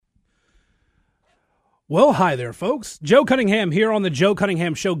Well, hi there, folks. Joe Cunningham here on the Joe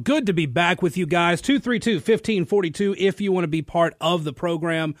Cunningham Show. Good to be back with you guys. 232-1542 if you want to be part of the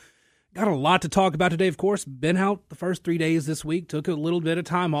program. Got a lot to talk about today, of course. Been out the first 3 days this week. Took a little bit of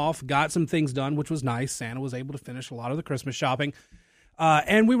time off. Got some things done, which was nice. Santa was able to finish a lot of the Christmas shopping.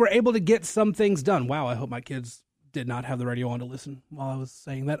 And we were able to get some things done. Wow, I hope my kids did not have the radio on to listen while I was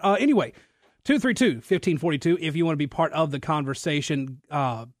saying that. Anyway, 232-1542 if you want to be part of the conversation.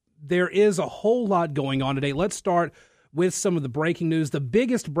 There is a whole lot going on today. Let's start with some of the breaking news. The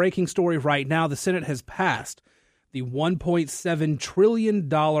biggest breaking story right now, the Senate has passed the $1.7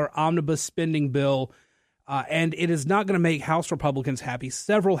 trillion omnibus spending bill, and it is not going to make House Republicans happy.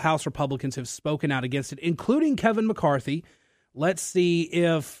 Several House Republicans have spoken out against it, including Kevin McCarthy. Let's see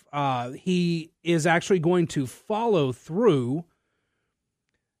if he is actually going to follow through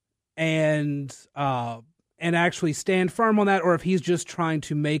and actually stand firm on that, or if he's just trying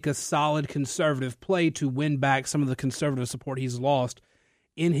to make a solid conservative play to win back some of the conservative support he's lost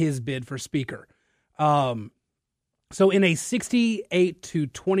in his bid for Speaker. So in a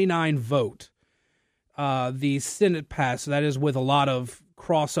 68-29 vote, the Senate passed. So that is with a lot of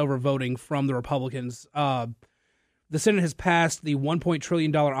crossover voting from the Republicans. The Senate has passed the $1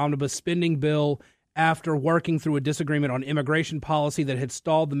 trillion omnibus spending bill after working through a disagreement on immigration policy that had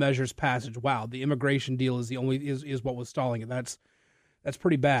stalled the measure's passage. Wow, the immigration deal is what was stalling it. That's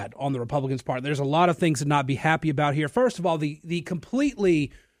pretty bad on the Republicans' part. There's a lot of things to not be happy about here. First of all, the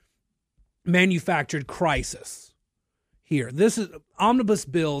completely manufactured crisis here. This is omnibus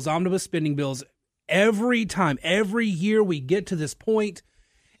bills, omnibus spending bills. Every year we get to this point,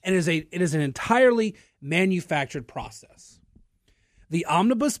 and it is an entirely manufactured process. The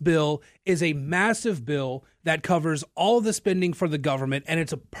omnibus bill is a massive bill that covers all the spending for the government, and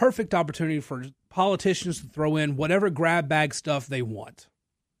it's a perfect opportunity for politicians to throw in whatever grab bag stuff they want.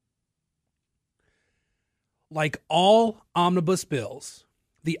 Like all omnibus bills,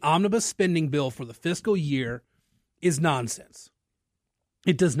 the omnibus spending bill for the fiscal year is nonsense.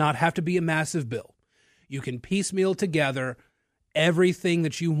 It does not have to be a massive bill. You can piecemeal together everything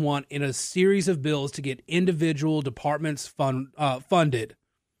that you want in a series of bills to get individual departments funded.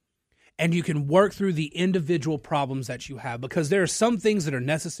 And you can work through the individual problems that you have, because there are some things that are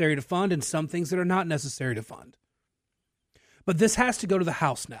necessary to fund and some things that are not necessary to fund. But this has to go to the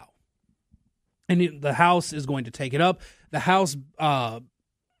House now. And the House is going to take it up. The House, I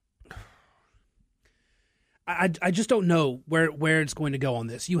just don't know where it's going to go on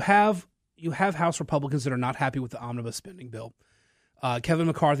this. You have House Republicans that are not happy with the omnibus spending bill. Kevin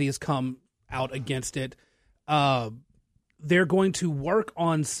McCarthy has come out against it. They're going to work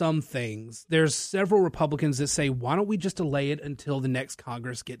on some things. There's several Republicans that say, why don't we just delay it until the next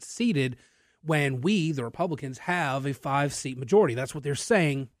Congress gets seated when we, the Republicans, have a 5-seat majority. That's what they're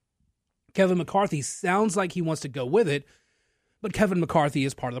saying. Kevin McCarthy sounds like he wants to go with it, but Kevin McCarthy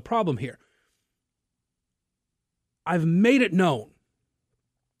is part of the problem here. I've made it known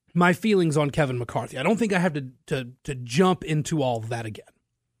my feelings on Kevin McCarthy. I don't think I have to jump into all of that again.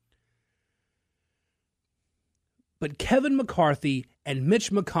 But Kevin McCarthy and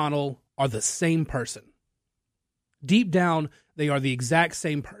Mitch McConnell are the same person. Deep down, they are the exact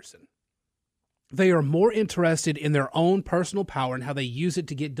same person. They are more interested in their own personal power and how they use it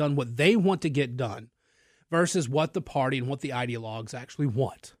to get done what they want to get done versus what the party and what the ideologues actually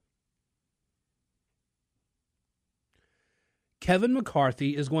want. Kevin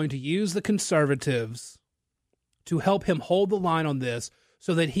McCarthy is going to use the conservatives to help him hold the line on this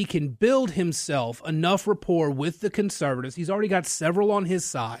so that he can build himself enough rapport with the conservatives. He's already got several on his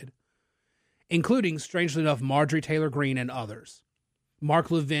side, including, strangely enough, Marjorie Taylor Greene and others.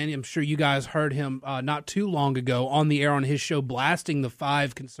 Mark Levin, I'm sure you guys heard him not too long ago on the air on his show blasting the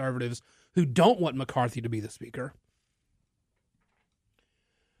 5 conservatives who don't want McCarthy to be the speaker.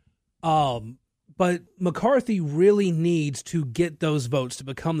 But McCarthy really needs to get those votes to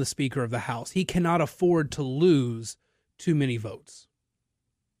become the Speaker of the House. He cannot afford to lose too many votes.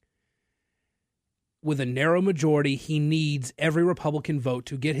 With a narrow majority, he needs every Republican vote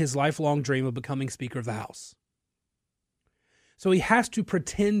to get his lifelong dream of becoming Speaker of the House. So he has to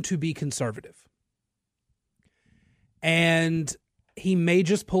pretend to be conservative. And he may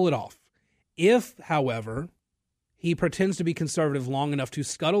just pull it off. If, however, he pretends to be conservative long enough to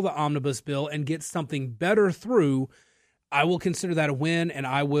scuttle the omnibus bill and get something better through, I will consider that a win, and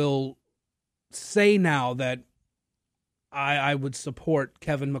I will say now that I would support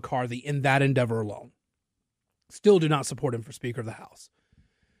Kevin McCarthy in that endeavor alone. Still do not support him for Speaker of the House.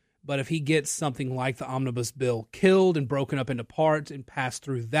 But if he gets something like the omnibus bill killed and broken up into parts and passed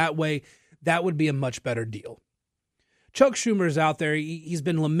through that way, that would be a much better deal. Chuck Schumer's out there. He's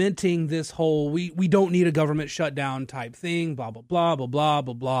been lamenting this whole we don't need a government shutdown type thing, blah, blah, blah, blah, blah,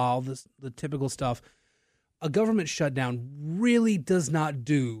 blah, blah, all this, the typical stuff. A government shutdown really does not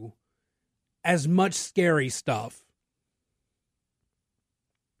do as much scary stuff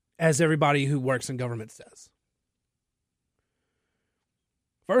as everybody who works in government says.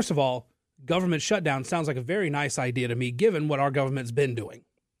 First of all, government shutdown sounds like a very nice idea to me, given what our government's been doing.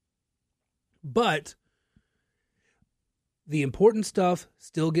 But the important stuff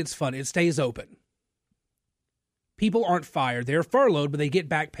still gets funded. It stays open. People aren't fired. They're furloughed, but they get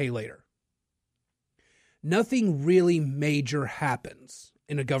back pay later. Nothing really major happens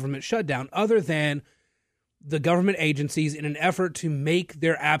in a government shutdown other than the government agencies, in an effort to make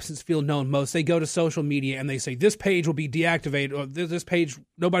their absence feel known most, they go to social media and they say, this page will be deactivated, or this page,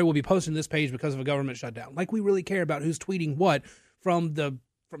 nobody will be posting this page because of a government shutdown. Like we really care about who's tweeting what from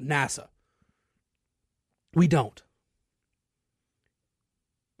NASA. We don't.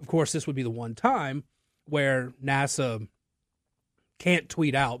 Of course, this would be the one time where NASA can't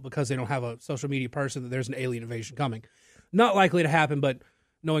tweet out because they don't have a social media person that there's an alien invasion coming. Not likely to happen, but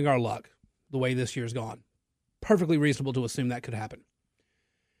knowing our luck, the way this year's gone, perfectly reasonable to assume that could happen.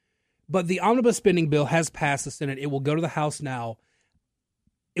 But the omnibus spending bill has passed the Senate. It will go to the House now.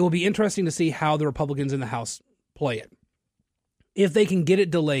 It will be interesting to see how the Republicans in the House play it. If they can get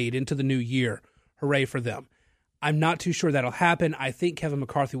it delayed into the new year, hooray for them. I'm not too sure that'll happen. I think Kevin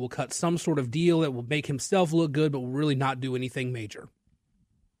McCarthy will cut some sort of deal that will make himself look good, but will really not do anything major.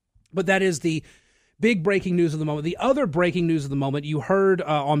 But that is the big breaking news of the moment. The other breaking news of the moment, you heard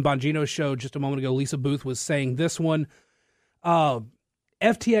on Bongino's show just a moment ago, Lisa Booth was saying this one.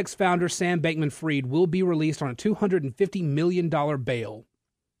 FTX founder Sam Bankman-Fried will be released on a $250 million bail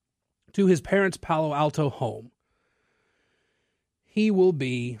to his parents' Palo Alto home. He will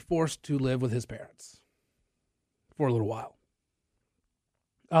be forced to live with his parents for a little while.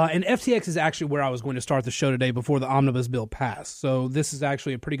 And FTX is actually where I was going to start the show today before the omnibus bill passed. So this is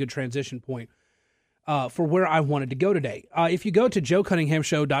actually a pretty good transition point for where I wanted to go today. If you go to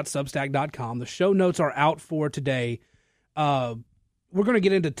joecunninghamshow.substack.com, the show notes are out for today. We're going to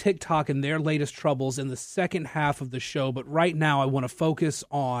get into TikTok and their latest troubles in the second half of the show, but right now I want to focus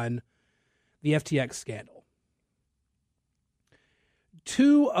on the FTX scandal.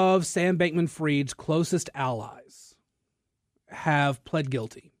 Two of Sam Bankman-Fried's closest allies have pled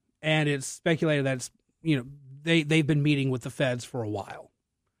guilty, and it's speculated that they've been meeting with the feds for a while,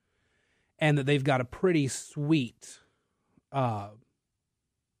 and that they've got a pretty sweet plea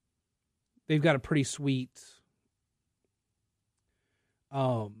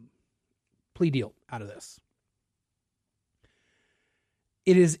deal out of this.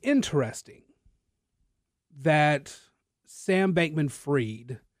 It is interesting that Sam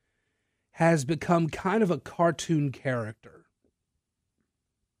Bankman-Fried has become kind of a cartoon character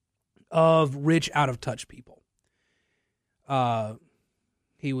of rich, out-of-touch people.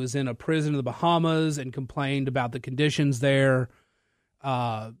 He was in a prison in the Bahamas and complained about the conditions there.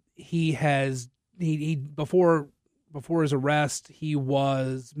 Before his arrest, he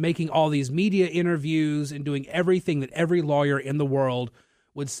was making all these media interviews and doing everything that every lawyer in the world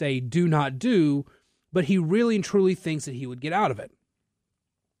would say do not do, but he really and truly thinks that he would get out of it.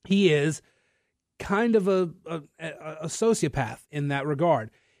 He is kind of a sociopath in that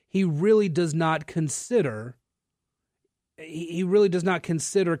regard. He really does not consider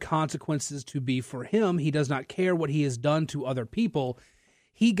consequences to be for him. He does not care what he has done to other people.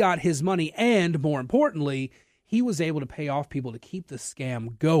 He got his money, and more importantly, he was able to pay off people to keep the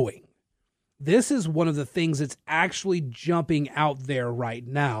scam going. This is one of the things that's actually jumping out there right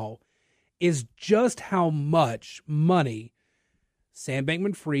now, is just how much money Sam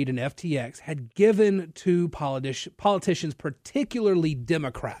Bankman-Fried and FTX had given to politicians, particularly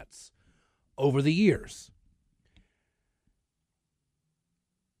Democrats, over the years.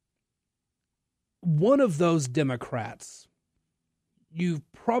 One of those Democrats you've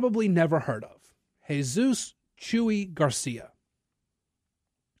probably never heard of, Jesus Chuy Garcia.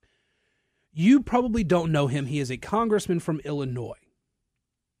 You probably don't know him. He is a congressman from Illinois.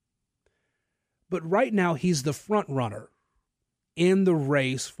 But right now, he's the front runner in the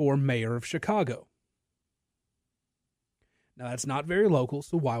race for mayor of Chicago. Now, that's not very local,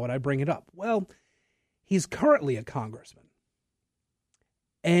 so why would I bring it up? Well, he's currently a congressman,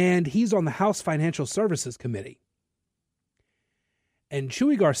 and he's on the House Financial Services Committee. And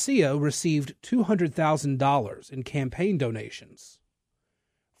Chuy Garcia received $200,000 in campaign donations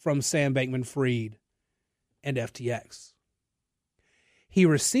from Sam Bankman-Fried and FTX. He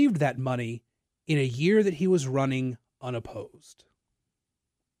received that money in a year that he was running unopposed.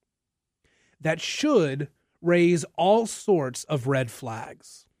 That should raise all sorts of red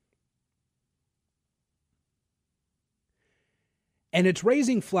flags. And it's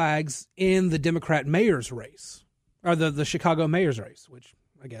raising flags in the Democrat mayor's race, or the Chicago mayor's race, which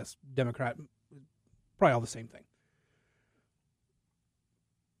I guess Democrat, probably all the same thing.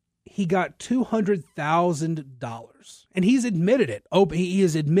 He got $200,000, and he's admitted it. He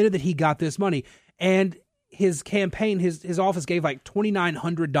has admitted that he got this money, and his campaign, his office gave like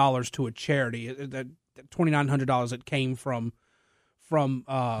 $2,900 to a charity. That $2,900 that came from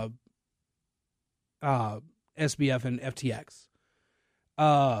SBF and FTX.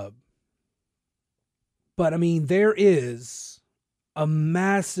 But I mean, there is a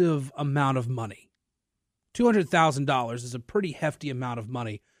massive amount of money. $200,000 is a pretty hefty amount of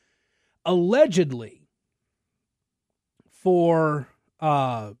money. Allegedly, for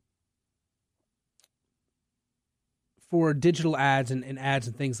digital ads and ads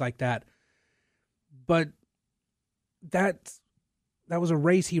and things like that. But that was a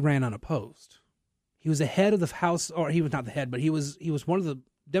race he ran unopposed. He was the head of the House, or he was not the head, but he was one of the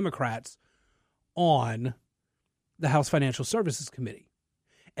Democrats on the House Financial Services Committee.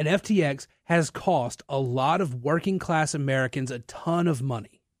 And FTX has cost a lot of working class Americans a ton of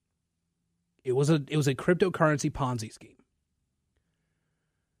money. It was a cryptocurrency Ponzi scheme.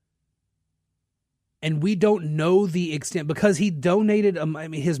 And we don't know the extent, because he donated,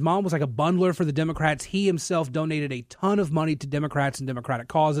 his mom was like a bundler for the Democrats. He himself donated a ton of money to Democrats and Democratic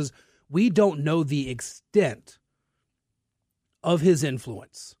causes. We don't know the extent of his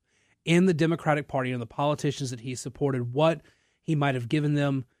influence in the Democratic Party and the politicians that he supported, what he might have given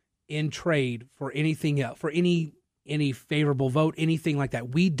them in trade for anything else, for any favorable vote, anything like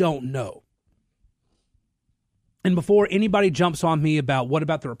that. We don't know. And before anybody jumps on me about what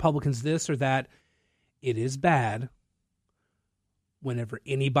about the Republicans, this or that, it is bad whenever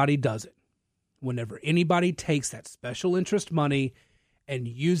anybody does it. Whenever anybody takes that special interest money and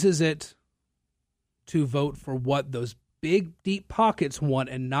uses it to vote for what those big, deep pockets want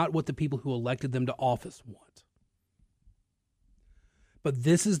and not what the people who elected them to office want. But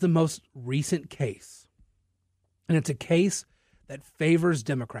this is the most recent case. And it's a case that favors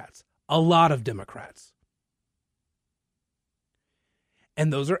Democrats, a lot of Democrats.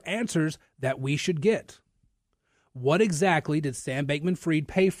 And those are answers that we should get. What exactly did Sam Bankman-Fried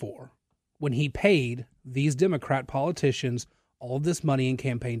pay for when he paid these Democrat politicians all of this money in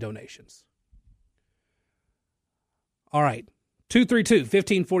campaign donations? All right,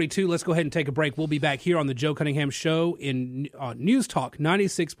 232-1542. Let's go ahead and take a break. We'll be back here on the Joe Cunningham Show in News Talk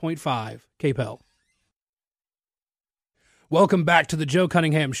 96.5 KPEL. Welcome back to the Joe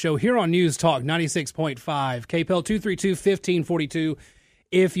Cunningham Show here on News Talk 96.5 KPEL. 232-1542.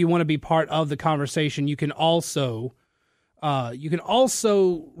 If you want to be part of the conversation, you can also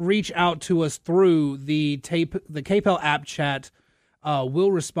reach out to us through the KPEL app chat.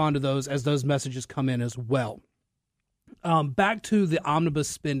 We'll respond to those as those messages come in as well. Back to the Omnibus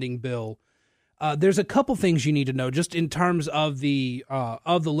spending bill. There's a couple things you need to know just in terms of the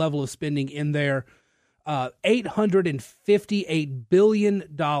level of spending in there. $858 billion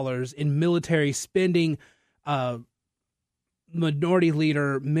in military spending. Minority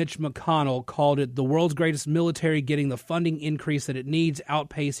Leader Mitch McConnell called it the world's greatest military, getting the funding increase that it needs,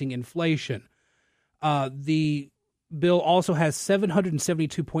 outpacing inflation. The bill also has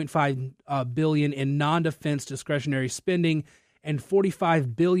 $772.5 billion in non-defense discretionary spending and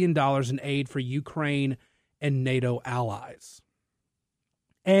 $45 billion in aid for Ukraine and NATO allies.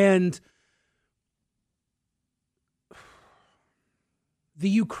 And the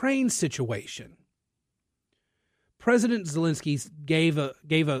Ukraine situation. President Zelensky gave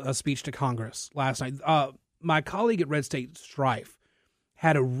a speech to Congress last night. My colleague at Red State Strife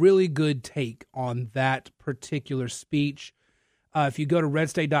had a really good take on that particular speech. If you go to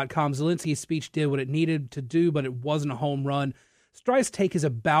redstate.com, Zelensky's speech did what it needed to do, but it wasn't a home run. Strife's take is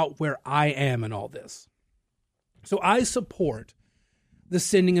about where I am in all this. So I support the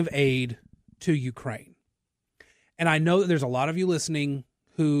sending of aid to Ukraine. And I know that there's a lot of you listening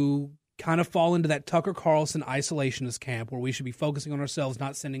who kind of fall into that Tucker Carlson isolationist camp where we should be focusing on ourselves,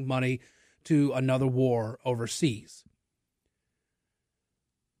 not sending money to another war overseas.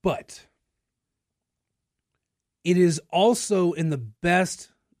 But it is also in the best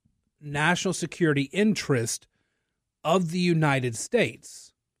national security interest of the United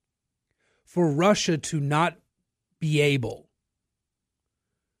States for Russia to not be able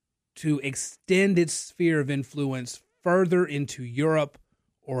to extend its sphere of influence further into Europe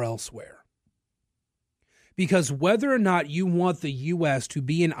or elsewhere. Because whether or not you want the U.S. to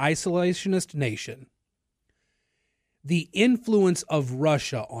be an isolationist nation, the influence of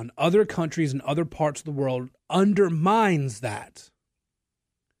Russia on other countries and other parts of the world undermines that,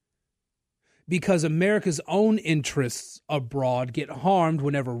 because America's own interests abroad get harmed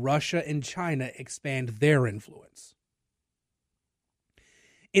whenever Russia and China expand their influence.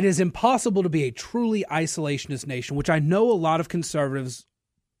 It is impossible to be a truly isolationist nation, which I know a lot of conservatives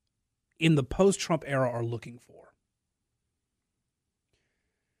in the post-Trump era are looking for.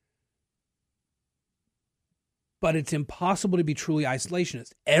 But it's impossible to be truly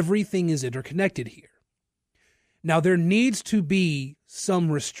isolationist. Everything is interconnected here. Now, there needs to be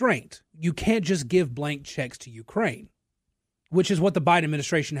some restraint. You can't just give blank checks to Ukraine, which is what the Biden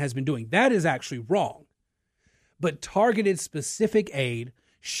administration has been doing. That is actually wrong. But targeted specific aid,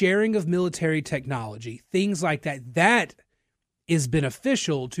 sharing of military technology, things like that, that is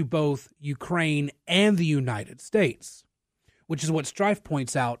beneficial to both Ukraine and the United States, which is what Strife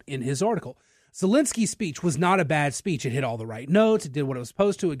points out in his article. Zelensky's speech was not a bad speech. It hit all the right notes. It did what it was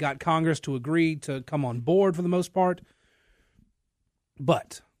supposed to. It got Congress to agree to come on board for the most part.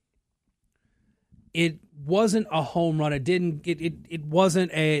 But it wasn't a home run. It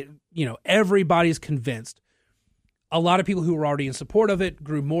wasn't a, everybody's convinced. A lot of people who were already in support of it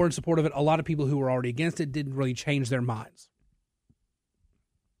grew more in support of it. A lot of people who were already against it didn't really change their minds.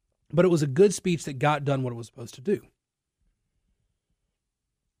 But it was a good speech that got done what it was supposed to do.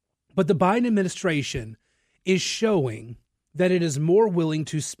 But the Biden administration is showing that it is more willing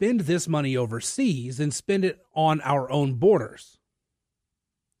to spend this money overseas than spend it on our own borders.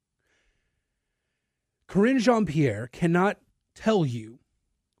 Karine Jean-Pierre cannot tell you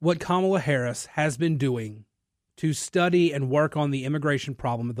what Kamala Harris has been doing to study and work on the immigration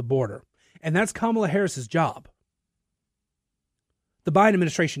problem at the border. And that's Kamala Harris's job. The Biden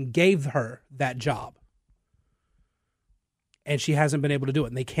administration gave her that job. And she hasn't been able to do it.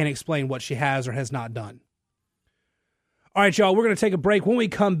 And they can't explain what she has or has not done. All right, y'all, we're going to take a break. When we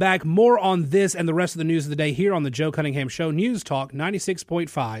come back, more on this and the rest of the news of the day here on the Joe Cunningham Show, News Talk 96.5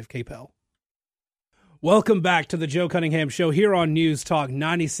 KPEL. Welcome back to the Joe Cunningham Show here on News Talk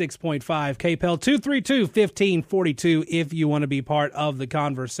 96.5 KPEL, 232-1542 if you want to be part of the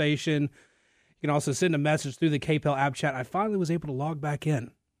conversation. You can also send a message through the KPEL app chat. I finally was able to log back in.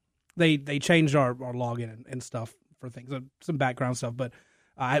 They changed our login and stuff for things, some background stuff. But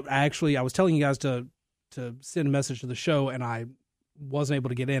I was telling you guys to send a message to the show, and I wasn't able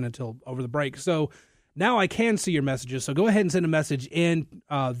to get in until over the break. So now I can see your messages. So go ahead and send a message in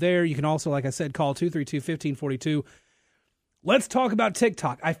there. You can also, like I said, call 232-1542. Let's talk about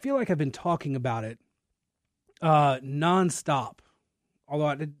TikTok. I feel like I've been talking about it nonstop,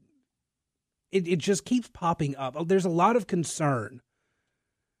 although it just keeps popping up. There's a lot of concern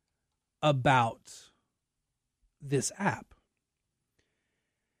about this app.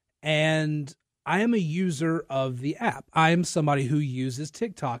 And I am a user of the app. I am somebody who uses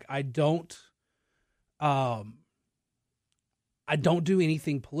TikTok. I don't do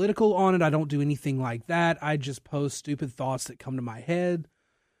anything political on it. I don't do anything like that. I just post stupid thoughts that come to my head,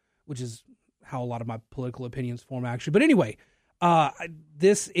 which is how a lot of my political opinions form, actually. But anyway,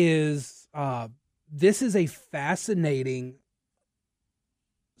 this is a fascinating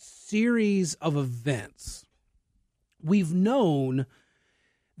series of events. We've known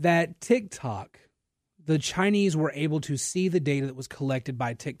that TikTok, the Chinese were able to see the data that was collected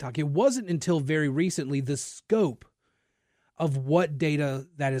by TikTok. It wasn't until very recently the scope of what data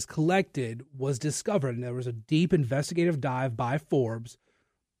that is collected was discovered. And there was a deep investigative dive by Forbes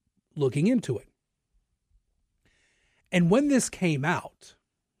looking into it. And when this came out,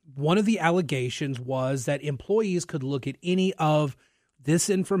 one of the allegations was that employees could look at any of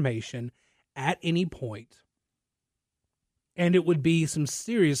this information at any point, and it would be some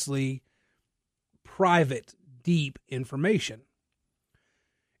seriously private, deep information.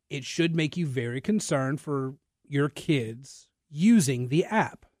 It should make you very concerned for your kids using the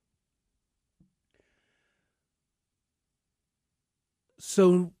app.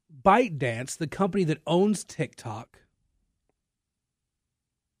 So ByteDance, the company that owns TikTok,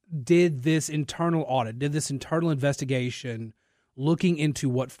 did this internal audit, did this internal investigation looking into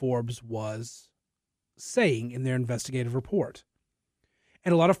what Forbes was saying in their investigative report.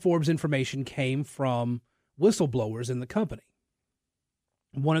 And a lot of Forbes information came from whistleblowers in the company.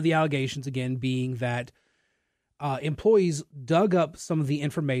 One of the allegations, again, being that employees dug up some of the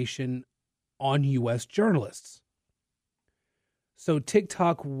information on U.S. journalists. So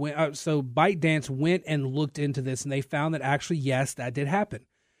ByteDance went and looked into this, and they found that actually, yes, that did happen.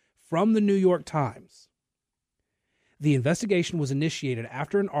 From the New York Times, the investigation was initiated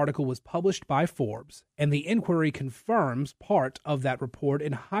after an article was published by Forbes, and the inquiry confirms part of that report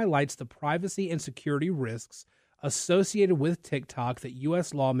and highlights the privacy and security risks associated with TikTok that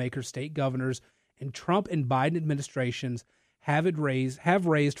U.S. lawmakers, state governors, and Trump and Biden administrations have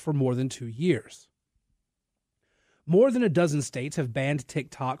raised for more than 2 years. More than a dozen states have banned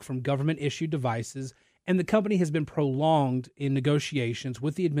TikTok from government-issued devices, and the company has been prolonged in negotiations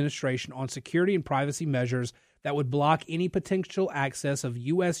with the administration on security and privacy measures that would block any potential access of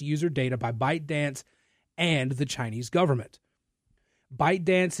U.S. user data by ByteDance and the Chinese government.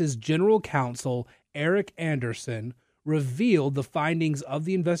 ByteDance's general counsel, Eric Anderson, revealed the findings of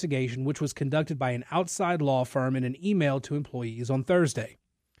the investigation, which was conducted by an outside law firm, in an email to employees on Thursday.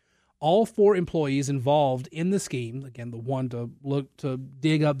 All 4 employees involved in the scheme, again, the one to look to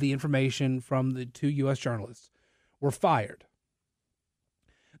dig up the information from the 2 U.S. journalists, were fired.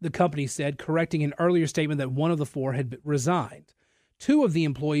 The company said, correcting an earlier statement that one of the 4 had resigned. 2 of the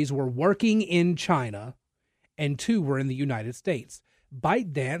employees were working in China, and 2 were in the United States.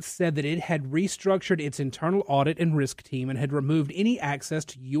 ByteDance said that it had restructured its internal audit and risk team and had removed any access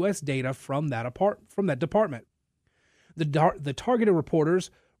to U.S. data from that department. The targeted reporters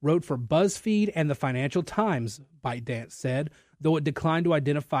wrote for BuzzFeed and the Financial Times, ByteDance said, though it declined to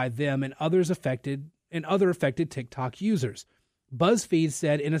identify them and other affected TikTok users. BuzzFeed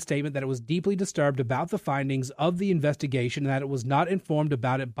said in a statement that it was deeply disturbed about the findings of the investigation and that it was not informed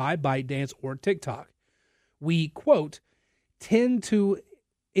about it by ByteDance or TikTok. We, quote, intend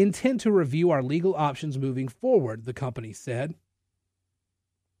to review our legal options moving forward, the company said.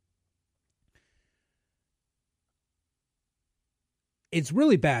 It's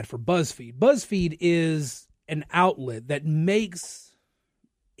really bad for BuzzFeed. BuzzFeed is an outlet that makes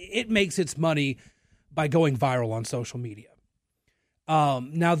its money by going viral on social media.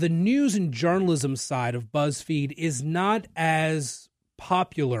 Now, the news and journalism side of BuzzFeed is not as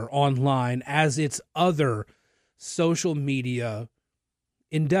popular online as its other social media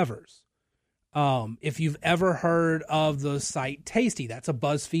endeavors. If you've ever heard of the site Tasty, that's a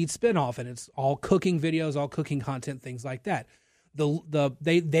BuzzFeed spinoff, and it's all cooking videos, all cooking content, things like that.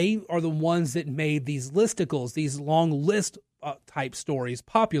 They are the ones that made these listicles, these long list type stories,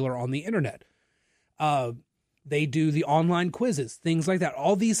 popular on the internet. They do the online quizzes, things like that.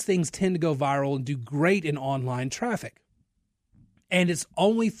 All these things tend to go viral and do great in online traffic. And it's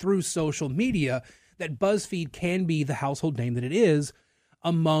only through social media that BuzzFeed can be the household name that it is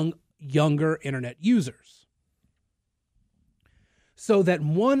among younger internet users. So that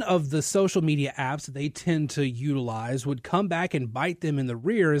one of the social media apps they tend to utilize would come back and bite them in the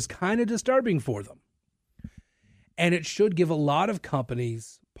rear is kind of disturbing for them. And it should give a lot of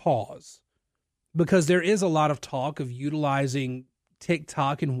companies pause, because there is a lot of talk of utilizing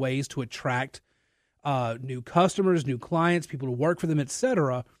TikTok in ways to attract new customers, new clients, people to work for them,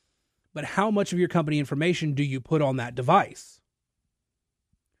 etc. But how much of your company information do you put on that device?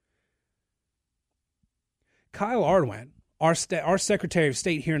 Kyle Ardoin, our Secretary of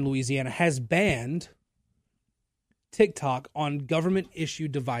State here in Louisiana, has banned TikTok on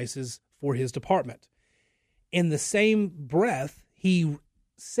government-issued devices for his department. In the same breath, he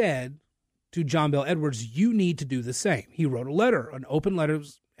said to John Bel Edwards, you need to do the same. He wrote a letter, an open letter,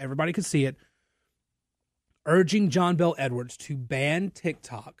 everybody could see it, urging John Bel Edwards to ban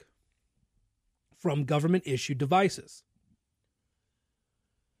TikTok from government-issued devices.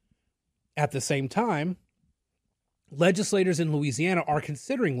 At the same time, legislators in Louisiana are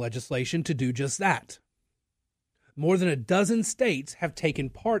considering legislation to do just that. More than a dozen states have taken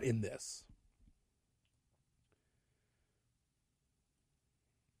part in this.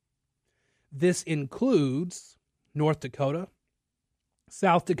 This includes North Dakota,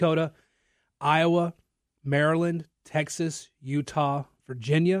 South Dakota, Iowa, Maryland, Texas, Utah,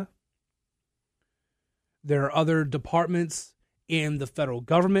 Virginia. There are other departments in the federal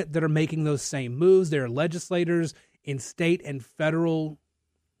government that are making those same moves. There are legislators in state and federal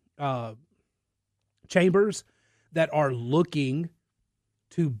chambers that are looking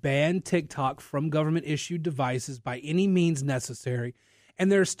to ban TikTok from government-issued devices by any means necessary.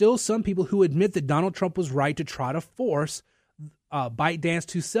 And there are still some people who admit that Donald Trump was right to try to force ByteDance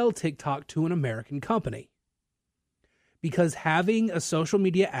to sell TikTok to an American company. Because having a social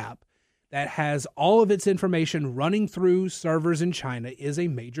media app that has all of its information running through servers in China is a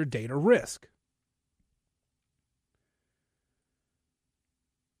major data risk.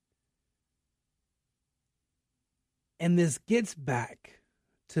 And this gets back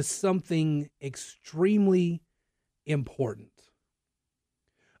to something extremely important.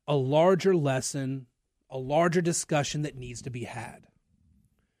 A larger lesson, a larger discussion that needs to be had.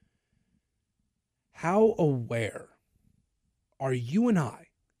 How aware are you and I,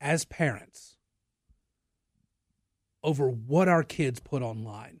 as parents, over what our kids put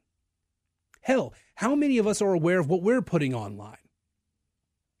online? Hell, how many of us are aware of what we're putting online?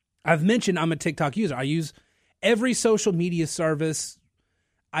 I've mentioned I'm a TikTok user. I use every social media service.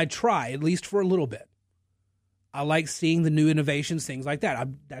 I try, at least for a little bit. I like seeing the new innovations, things like that.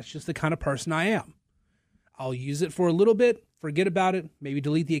 That's just the kind of person I am. I'll use it for a little bit, forget about it, maybe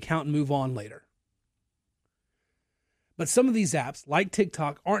delete the account and move on later. But some of these apps, like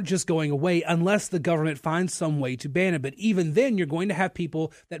TikTok, aren't just going away unless the government finds some way to ban it. But even then, you're going to have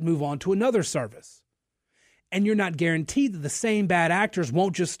people that move on to another service. And you're not guaranteed that the same bad actors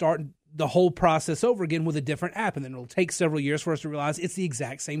won't just start the whole process over again with a different app. And then it'll take several years for us to realize it's the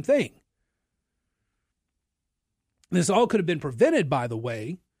exact same thing. This all could have been prevented, by the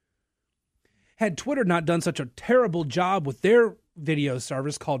way, had Twitter not done such a terrible job with their video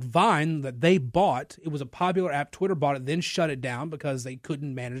service called Vine that they bought. It was a popular app. Twitter bought it, then shut it down because they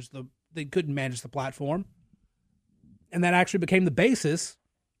couldn't manage the platform. And that actually became the basis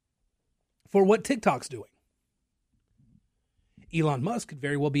for what TikTok's doing. Elon Musk could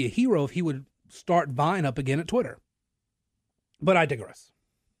very well be a hero if he would start Vine up again at Twitter. But I digress.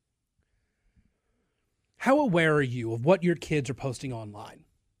 How aware are you of what your kids are posting online?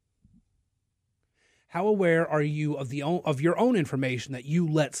 How aware are you of your own information that you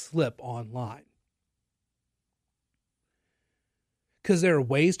let slip online? Because there are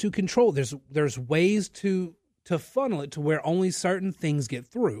ways to control. There's ways to funnel it to where only certain things get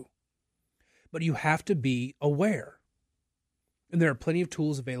through. But you have to be aware. And there are plenty of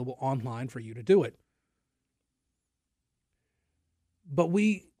tools available online for you to do it. But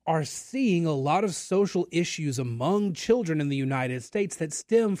we are seeing a lot of social issues among children in the United States that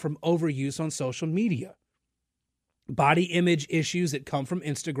stem from overuse on social media. Body image issues that come from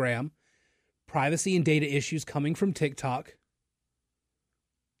Instagram, privacy and data issues coming from TikTok,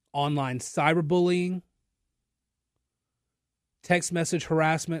 online cyberbullying, text message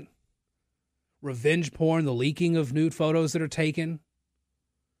harassment, revenge porn, the leaking of nude photos that are taken.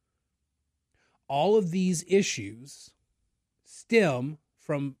 All of these issues stem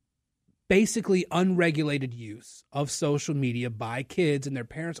from basically unregulated use of social media by kids, and their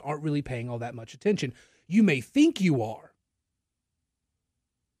parents aren't really paying all that much attention. You may think you are.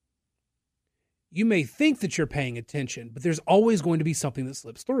 You may think that you're paying attention, but there's always going to be something that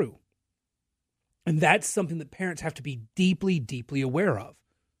slips through. And that's something that parents have to be deeply, deeply aware of.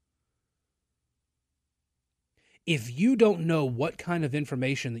 If you don't know what kind of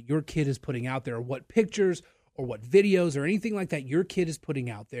information that your kid is putting out there, or what pictures or what videos or anything like that your kid is putting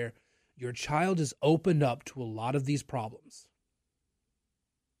out there, your child is opened up to a lot of these problems.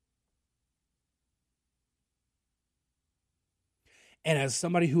 And as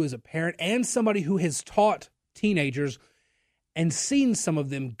somebody who is a parent and somebody who has taught teenagers and seen some of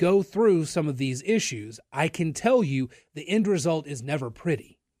them go through some of these issues, I can tell you the end result is never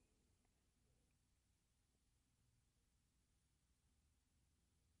pretty.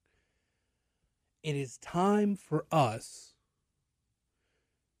 It is time for us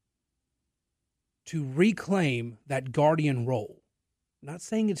to reclaim that guardian role. I'm not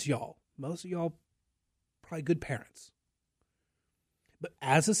saying it's y'all. Most of y'all probably good parents. But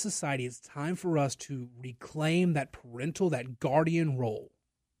as a society, it's time for us to reclaim that parental, that guardian role.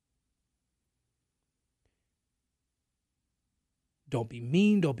 Don't be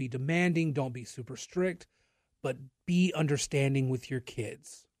mean, don't be demanding, don't be super strict, but be understanding with your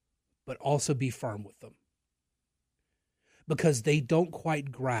kids. But also be firm with them. Because they don't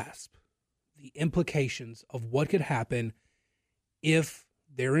quite grasp the implications of what could happen if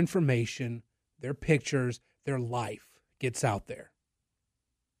their information, their pictures, their life gets out there.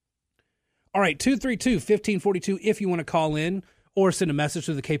 All right, 232-1542, if you want to call in or send a message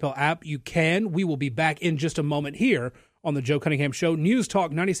to the KPEL app, you can. We will be back in just a moment here on the Joe Cunningham Show, News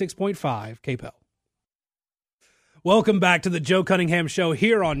Talk 96.5 KPEL. Welcome back to the Joe Cunningham Show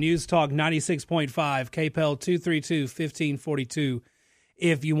here on News Talk 96.5 KPEL 232-1542.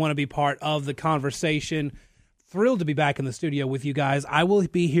 If you want to be part of the conversation, thrilled to be back in the studio with you guys. I will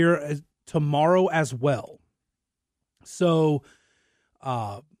be here tomorrow as well. So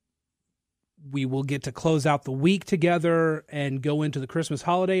we will get to close out the week together and go into the Christmas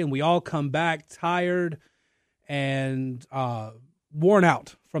holiday, and we all come back tired and worn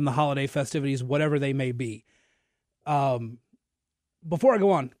out from the holiday festivities, whatever they may be. Before I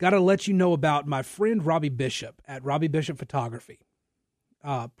go on, got to let you know about my friend Robbie Bishop at Robbie Bishop Photography.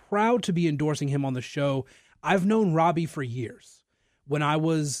 Proud to be endorsing him on the show. I've known Robbie for years. When I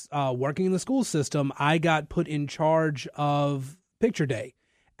was working in the school system, I got put in charge of Picture Day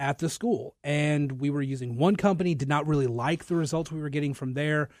at the school, and we were using one company, did not really like the results we were getting from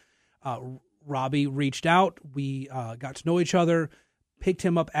there. Robbie reached out. We got to know each other, picked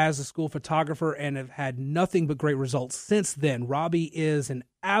him up as a school photographer and have had nothing but great results since then. Robbie is an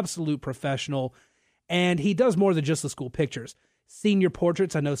absolute professional, and he does more than just the school pictures. Senior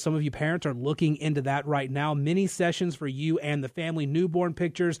portraits, I know some of you parents are looking into that right now. Mini sessions for you and the family, newborn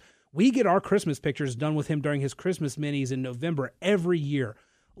pictures. We get our Christmas pictures done with him during his Christmas minis in November every year.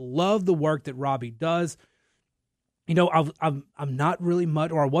 Love the work that Robbie does. You know, I'm not really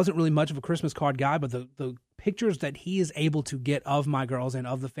much, or I wasn't really much of a Christmas card guy, but the pictures that he is able to get of my girls and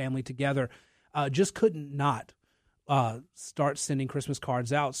of the family together just couldn't not start sending Christmas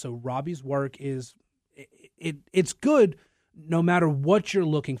cards out. So Robbie's work is, it's good no matter what you're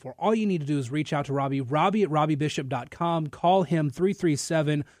looking for. All you need to do is reach out to Robbie at robbiebishop.com. Call him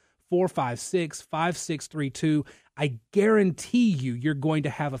 337-456-5632. I guarantee you're going to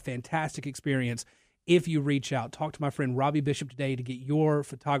have a fantastic experience if you reach out. Talk to my friend Robbie Bishop today to get your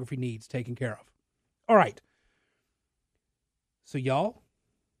photography needs taken care of. All right. So y'all,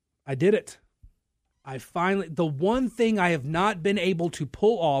 I did it. The one thing I have not been able to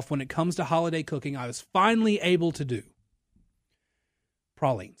pull off when it comes to holiday cooking, I was finally able to do.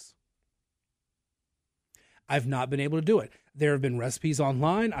 Pralines. I've not been able to do it. There have been recipes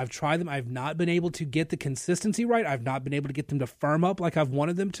online. I've tried them. I've not been able to get the consistency right. I've not been able to get them to firm up like I've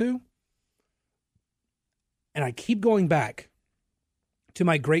wanted them to. And I keep going back to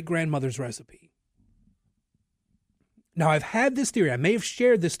my great-grandmother's recipe. Now, I've had this theory. I may have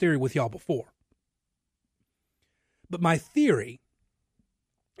shared this theory with y'all before. But my theory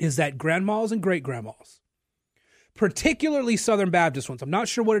is that grandmas and great-grandmas, particularly Southern Baptist ones, I'm not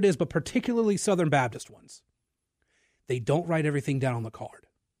sure what it is, but particularly Southern Baptist ones, they don't write everything down on the card.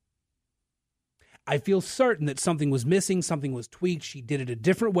 I feel certain that something was missing, something was tweaked. She did it a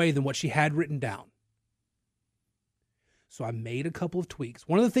different way than what she had written down. So I made a couple of tweaks.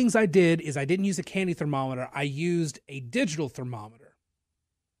 One of the things I did is I didn't use a candy thermometer. I used a digital thermometer.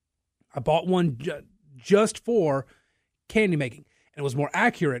 I bought one just for candy making, and it was more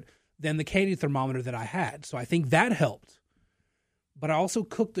accurate than the candy thermometer that I had. So I think that helped. But I also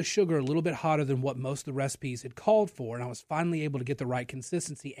cooked the sugar a little bit hotter than what most of the recipes had called for, and I was finally able to get the right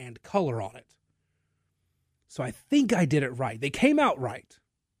consistency and color on it. So I think I did it right. They came out right.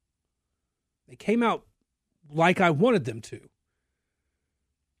 They came out like I wanted them to.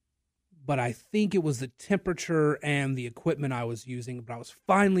 But I think it was the temperature and the equipment I was using. But I was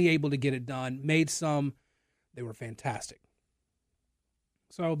finally able to get it done. Made some. They were fantastic.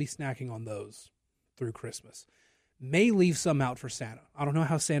 So I will be snacking on those through Christmas. May leave some out for Santa. I don't know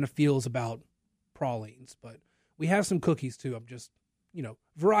how Santa feels about pralines, but we have some cookies too. I'm just,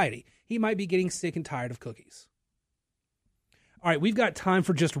 variety. He might be getting sick and tired of cookies. All right, we've got time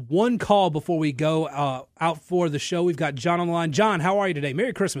for just one call before we go out for the show. We've got John on the line. John, how are you today?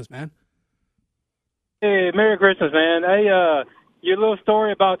 Merry Christmas, man. Hey, Merry Christmas, man. Hey, your little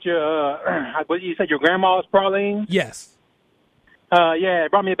story about your, what you said, your grandma's pralines? Yes. Yeah,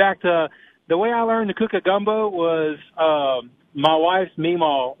 it brought me back to the way I learned to cook a gumbo was my wife's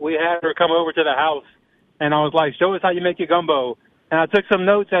Meemaw. We had her come over to the house, and I was like, show us how you make your gumbo. And I took some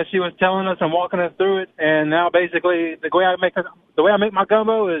notes as she was telling us and walking us through it. And now basically the way I make my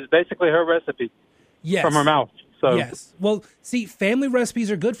gumbo is basically her recipe. Yes. From her mouth. So yes. Well, see, family recipes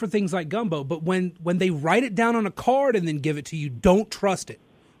are good for things like gumbo, but when they write it down on a card and then give it to you, don't trust it.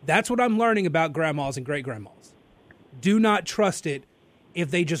 That's what I'm learning about grandmas and great-grandmas. Do not trust it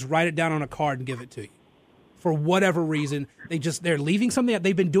if they just write it down on a card and give it to you. For whatever reason, they're leaving something out.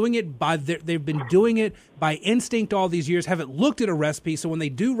 They've been doing it by instinct all these years, haven't looked at a recipe, so when they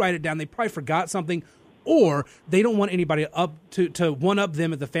do write it down, they probably forgot something, or they don't want anybody up to one-up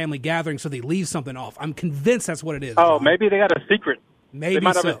them at the family gathering, so they leave something off. I'm convinced that's what it is. Oh, John. Maybe they got a secret. Maybe they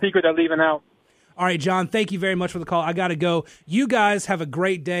might so. have a secret they're leaving out. All right, John, thank you very much for the call. I got to go. You guys have a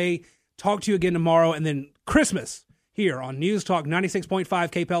great day. Talk to you again tomorrow, and then Christmas here on News Talk 96.5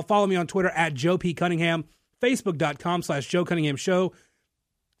 KPEL. Follow me on Twitter at Joe P. Cunningham, Facebook.com/Joe Cunningham Show.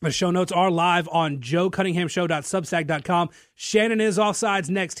 The show notes are live on joecunninghamshow.substack.com. Shannon is Offsides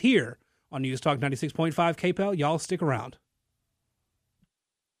next here on News Talk 96.5 KPEL. Y'all stick around.